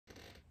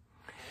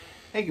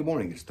Hey, good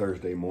morning. It's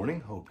Thursday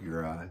morning. Hope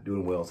you're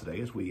doing well today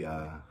as we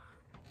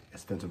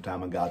spend some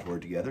time on God's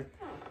Word together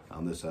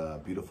on this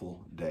beautiful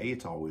day.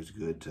 It's always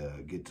good to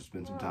get to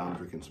spend some time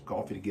drinking some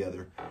coffee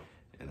together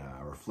and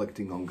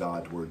reflecting on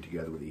God's Word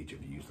together with each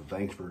of you. So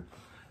thanks for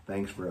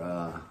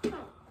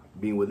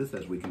being with us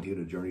as we continue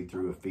to journey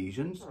through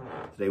Ephesians.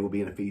 Today we'll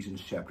be in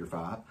Ephesians chapter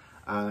 5,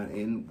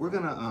 and we're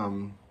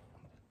gonna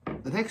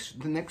the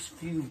next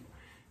few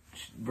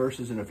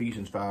verses in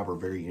Ephesians 5 are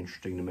very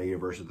interesting to me.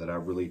 Verses that I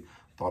really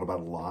thought about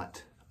a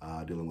lot,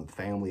 dealing with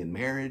family and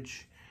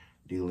marriage,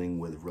 dealing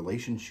with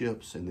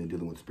relationships, and then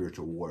dealing with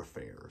spiritual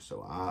warfare.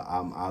 So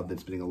I've been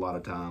spending a lot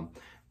of time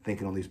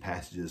thinking on these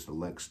passages the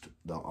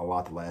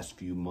last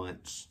few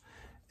months.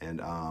 And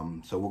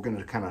so we're going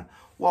to kind of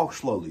walk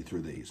slowly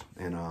through these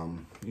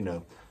and,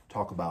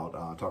 talk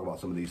about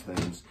some of these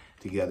things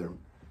together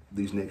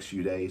these next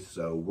few days.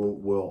 So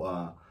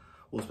we'll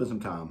spend some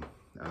time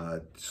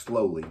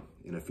slowly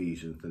in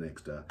Ephesians the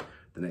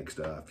next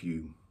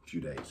few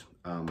days.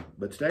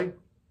 But today,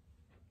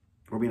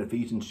 we're going to be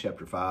in Ephesians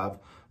chapter 5.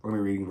 We're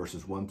going to be reading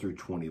verses 1 through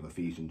 20 of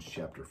Ephesians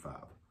chapter 5.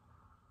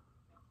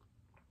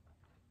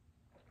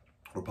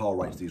 Where Paul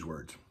writes these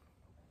words.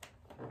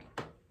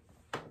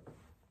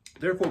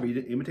 Therefore, be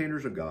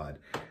imitators of God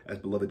as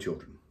beloved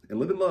children, and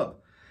live in love,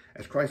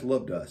 as Christ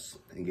loved us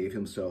and gave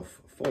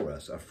himself for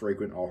us, a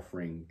fragrant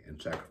offering and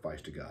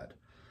sacrifice to God.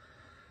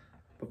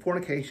 But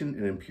fornication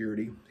and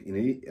impurity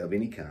of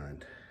any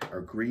kind, or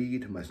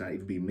greed, must not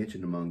even be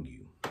mentioned among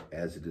you,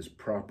 as it is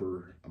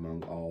proper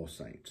among all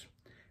saints.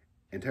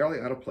 Entirely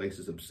out of place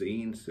is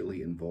obscene,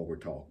 silly, and vulgar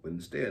talk, but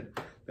instead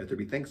let there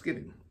be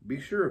thanksgiving. Be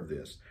sure of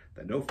this,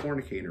 that no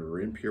fornicator or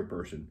impure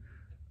person,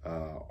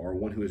 or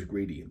one who is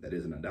greedy, that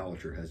is an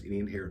idolater, has any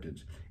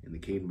inheritance in the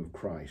kingdom of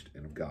Christ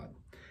and of God.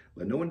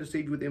 Let no one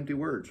deceive you with empty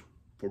words,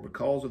 for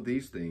because of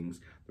these things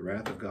the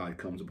wrath of God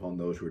comes upon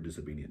those who are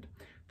disobedient.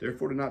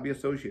 Therefore do not be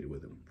associated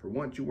with them. For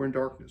once you were in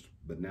darkness,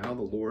 but now in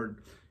the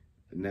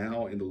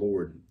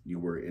Lord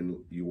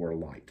you are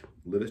light.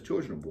 Live as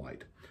children of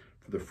light.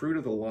 For the fruit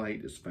of the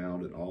light is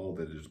found in all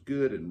that is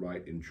good and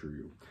right and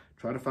true.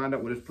 Try to find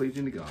out what is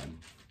pleasing to God.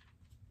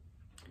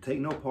 Take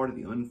no part in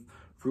the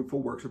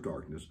unfruitful works of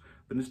darkness,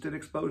 but instead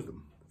expose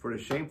them. For it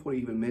is shameful to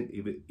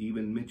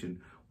even mention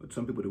what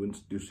some people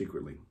do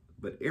secretly.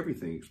 But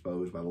everything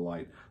exposed by the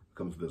light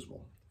becomes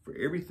visible. For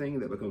everything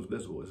that becomes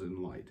visible is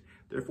in light.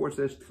 Therefore it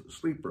says,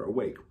 sleeper,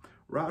 awake,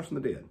 rise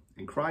from the dead,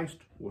 and Christ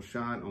will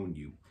shine on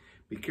you.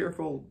 Be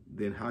careful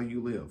then how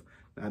you live,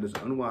 not as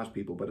unwise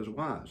people, but as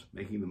wise,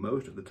 making the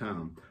most of the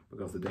time,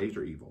 because the days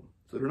are evil.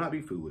 So do not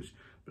be foolish,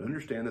 but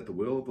understand that the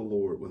will of the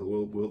Lord, what the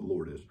will of the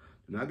Lord is.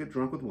 Do not get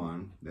drunk with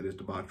wine, that is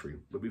debauchery,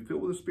 but be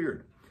filled with the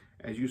Spirit,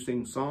 as you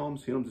sing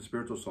psalms, hymns, and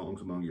spiritual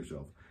songs among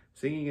yourself,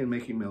 singing and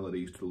making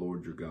melodies to the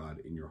Lord your God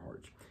in your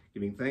hearts,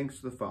 giving thanks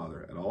to the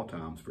Father at all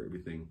times for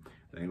everything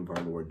in the name of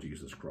our Lord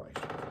Jesus Christ.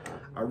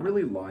 I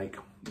really like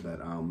that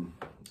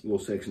little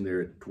section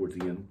there towards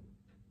the end,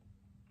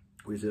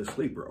 where he says,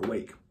 sleeper,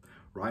 awake,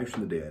 rise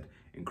from the dead,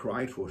 and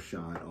Christ will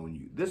shine on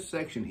you. This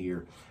section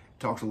here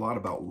talks a lot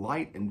about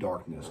light and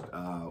darkness.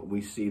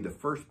 We see the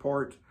first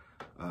part,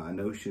 a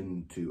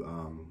notion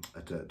to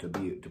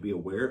be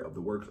aware of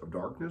the works of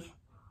darkness,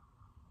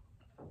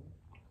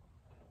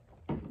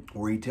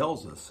 where he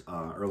tells us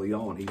early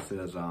on, he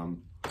says,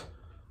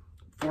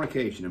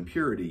 fornication,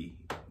 impurity,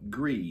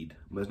 greed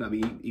must not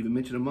be even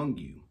mentioned among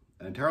you.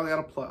 Entirely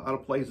out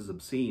of place is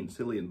obscene,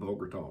 silly, and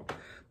vulgar talk,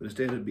 but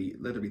instead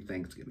let there be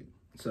thanksgiving.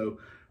 So,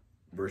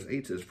 verse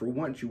 8 says, For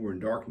once you were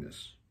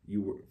darkness,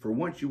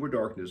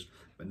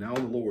 but now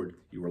in the Lord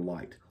you are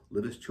light.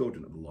 Live as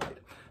children of the light.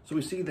 So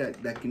we see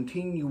that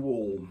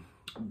continual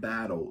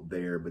battle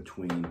there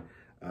between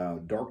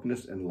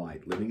darkness and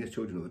light, living as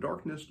children of the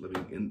darkness,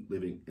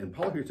 and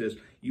Paul here says,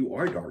 you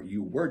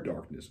were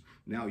darkness,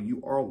 now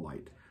you are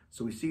light.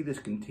 So we see this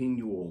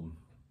continual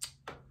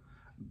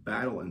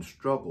battle and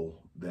struggle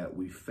that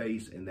we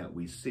face and that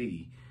we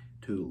see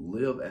to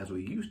live as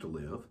we used to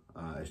live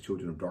as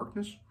children of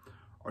darkness,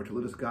 or to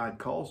live as God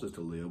calls us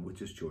to live,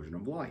 which is children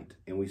of light.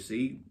 And we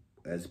see,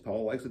 as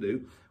Paul likes to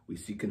do, we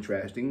see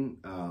contrasting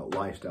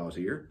lifestyles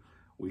here.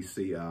 We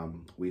see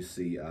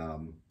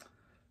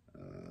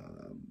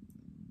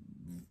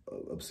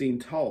obscene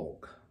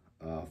talk,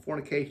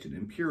 fornication,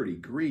 impurity,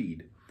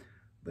 greed,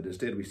 but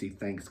instead we see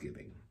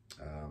thanksgiving.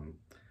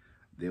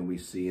 Then we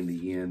see in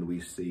the end,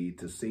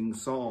 to sing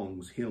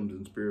songs, hymns,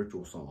 and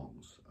spiritual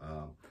songs.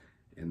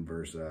 In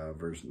verse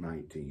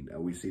 19,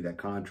 we see that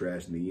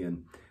contrast in the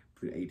end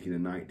between 18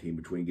 and 19,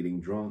 between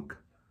getting drunk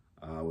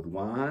with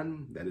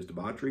wine, that is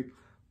debauchery,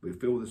 be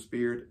filled with the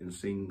Spirit, and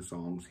sing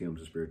songs, hymns,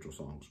 and spiritual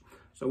songs.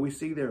 So we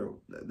see there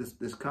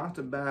this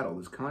constant battle,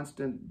 this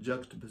constant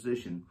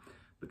juxtaposition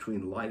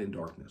between light and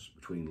darkness,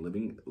 between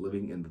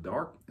living in the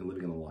dark and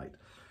living in the light.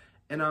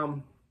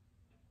 And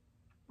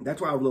that's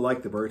why I really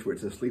like the verse where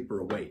it says, sleep or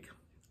awake,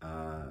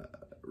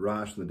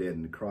 rise from the dead,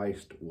 and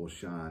Christ will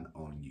shine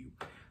on you.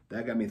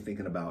 That got me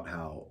thinking about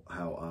how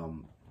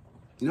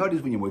you know how it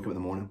is when you wake up in the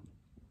morning,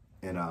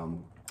 and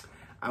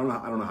I don't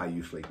know how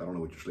you sleep. I don't know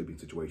what your sleeping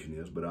situation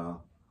is, but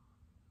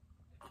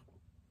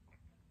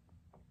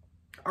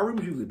Our room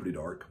is usually pretty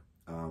dark,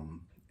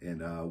 and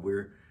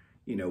we're,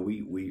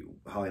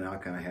 Holly and I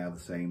kind of have the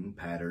same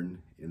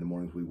pattern in the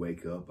mornings we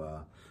wake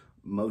up.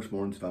 Most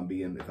mornings,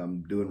 if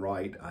I'm doing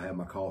right, I have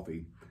my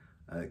coffee.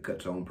 It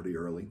cuts on pretty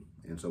early,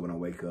 and so when I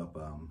wake up,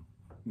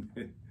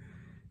 if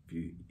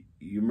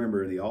you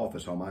remember in The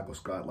Office how Michael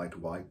Scott liked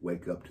to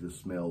wake up to the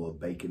smell of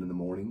bacon in the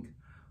morning.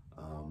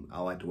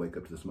 I like to wake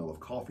up to the smell of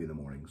coffee in the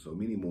morning. So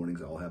many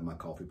mornings I'll have my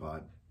coffee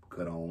pot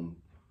cut on.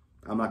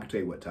 I'm not gonna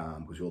tell you what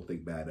time because you'll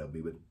think bad of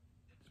me, but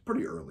it's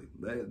pretty early.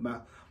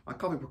 My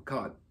coffee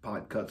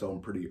pot cuts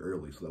on pretty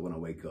early, so that when I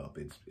wake up,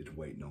 it's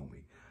waiting on me.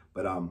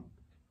 But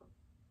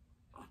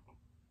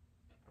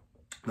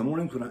the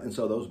mornings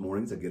so those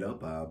mornings I get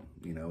up, I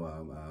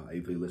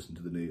usually listen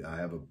to the news. I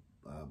have a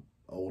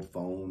old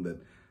phone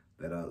that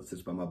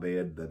sits by my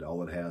bed that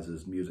all it has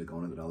is music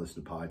on it, that I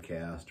listen to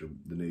podcasts or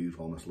the news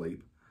while I'm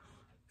asleep.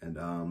 And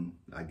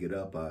I get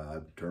up, I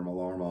turn my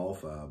alarm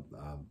off, I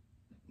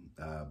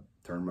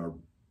turn my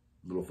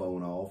little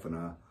phone off, and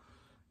I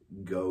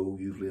go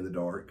usually in the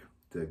dark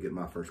to get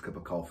my first cup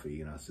of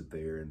coffee, and I sit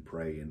there and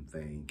pray and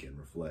think and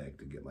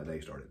reflect and get my day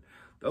started.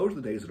 Those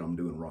are the days that I'm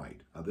doing right.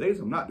 The days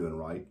I'm not doing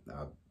right,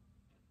 I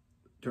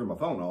turn my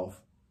phone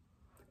off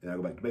and I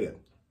go back to bed.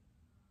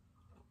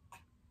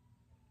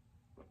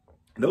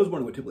 And those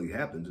mornings, what typically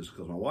happens is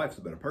because my wife's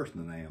a better person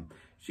than I am.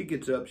 She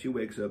gets up, she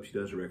wakes up, she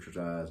does her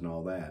exercise and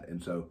all that.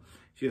 And so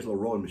she has a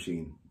little rowing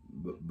machine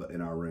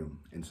in our room.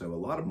 And so a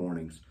lot of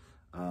mornings,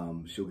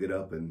 she'll get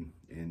up and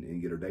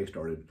get her day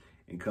started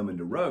and come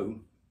into row,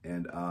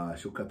 and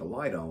she'll cut the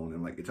light on,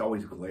 and it's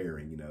always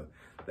glaring,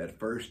 that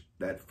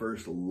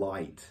first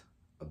light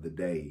of the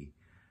day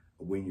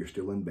when you're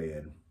still in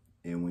bed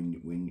and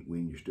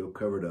when you're still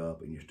covered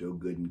up and you're still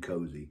good and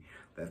cozy.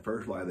 That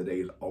first light of the day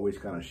is always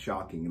kind of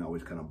shocking and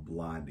always kind of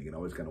blinding and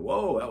always kind of,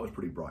 whoa, that was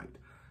pretty bright.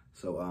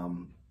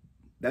 So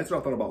that's what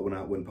I thought about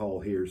when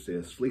Paul here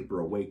says, sleep or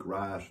awake,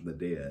 rise from the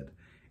dead,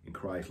 and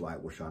Christ's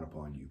light will shine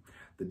upon you.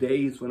 The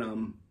days when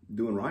I'm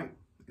doing right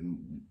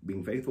and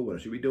being faithful, what I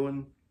should be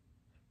doing,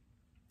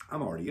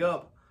 I'm already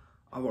up.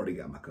 I've already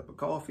got my cup of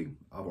coffee.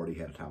 I've already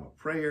had a time of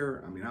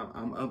prayer. I mean,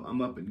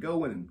 I'm up and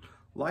going, and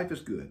life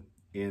is good.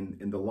 And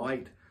the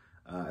light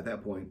at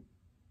that point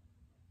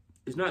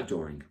is not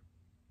jarring.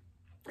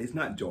 It's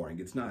not jarring.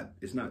 It's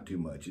not too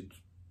much. It's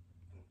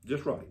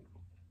just right.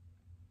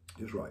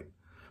 Just right.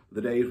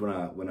 The days when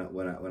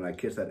I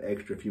catch that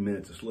extra few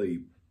minutes of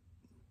sleep,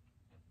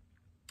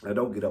 I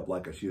don't get up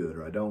like I should,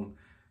 or I don't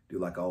do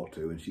like I ought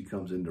to, and she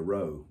comes into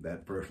row.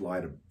 That first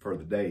light of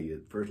the day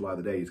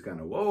is kind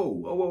of,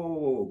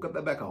 whoa, cut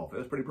that back off.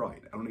 That's pretty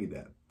bright. I don't need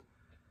that.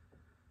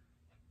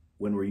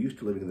 When we're used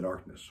to living in the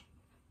darkness,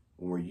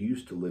 when we're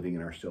used to living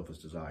in our selfish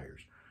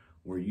desires,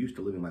 we're used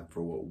to living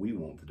for what we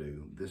want to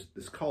do,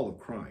 this call of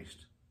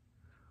Christ,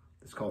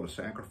 this call to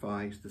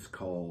sacrifice, this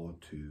call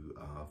to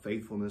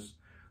faithfulness,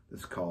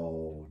 this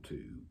call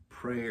to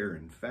prayer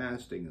and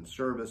fasting and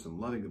service and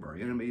loving of our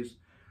enemies,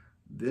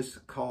 this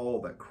call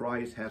that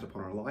Christ has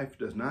upon our life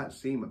does not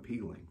seem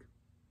appealing.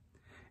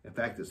 In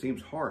fact, it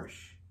seems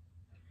harsh.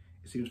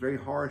 It seems very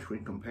harsh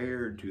when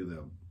compared to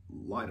the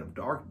life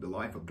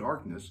of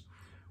darkness,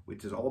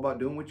 which is all about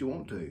doing what you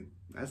want to.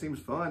 That seems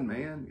fun,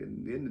 man.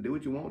 Getting to do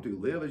what you want to,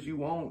 live as you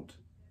want.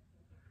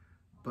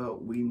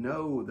 But we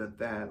know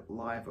that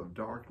life of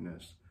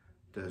darkness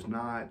does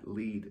not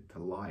lead to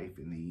life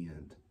in the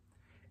end.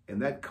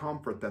 And that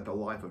comfort that the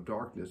life of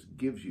darkness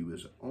gives you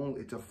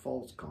it's a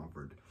false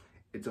comfort.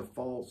 It's a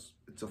false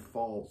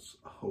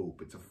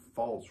hope. It's a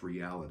false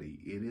reality.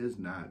 It is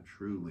not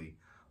truly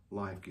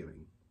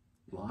life-giving.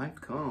 Life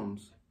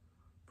comes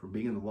from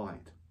being in the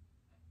light.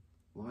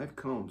 Life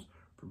comes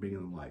from being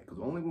in the light. Because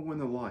only when we're in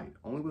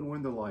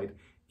the light,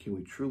 can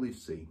we truly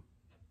see.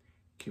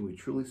 Can we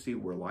truly see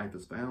where life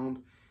is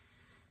found?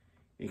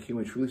 And can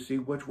we truly see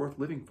what's worth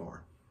living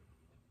for?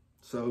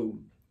 So,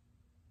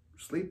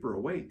 sleep or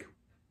awake,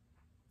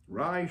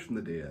 rise from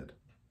the dead,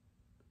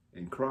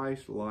 and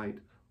Christ's light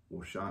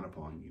will shine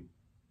upon you.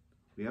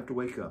 We have to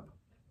wake up.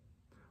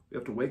 We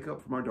have to wake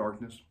up from our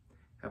darkness,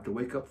 have to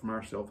wake up from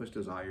our selfish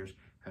desires,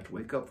 have to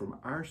wake up from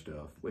our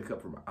stuff, wake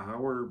up from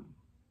our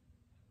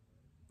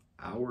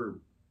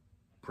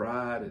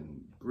pride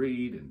and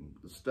greed and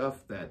the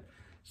stuff that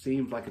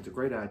seems like it's a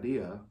great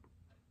idea,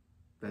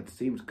 that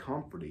seems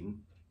comforting,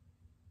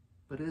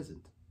 but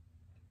isn't.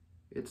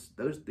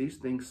 These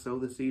things sow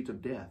the seeds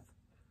of death.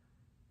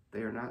 They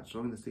are not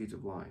sowing the seeds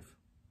of life.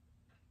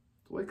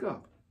 So wake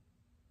up.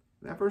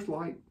 That first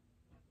light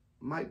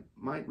might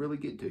really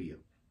get to you.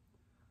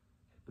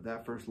 But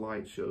that first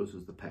light shows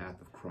us the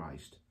path of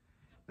Christ.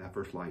 That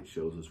first light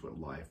shows us what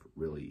life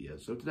really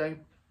is. So today,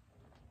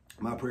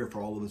 my prayer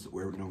for all of us,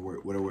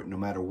 no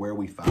matter where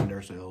we find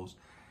ourselves,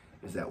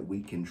 is that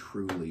we can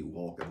truly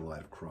walk in the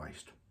light of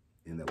Christ.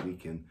 And that we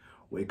can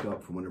wake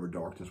up from whatever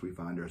darkness we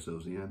find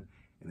ourselves in.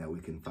 And that we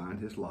can find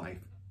His life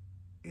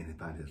and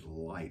find His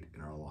light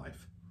in our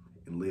life.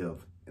 And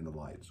live in the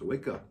light. So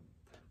wake up.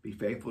 Be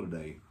faithful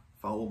today.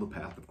 Follow the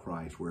path of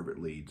Christ wherever it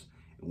leads.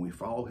 And when we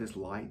follow His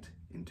light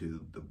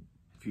into the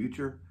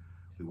future,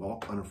 we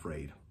walk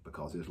unafraid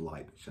because His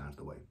light shines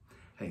the way.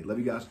 Hey, love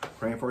you guys.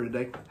 Praying for you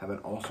today. Have an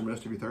awesome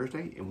rest of your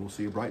Thursday, and we'll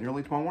see you bright and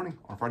early tomorrow morning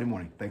on Friday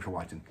morning. Thanks for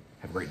watching.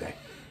 Have a great day.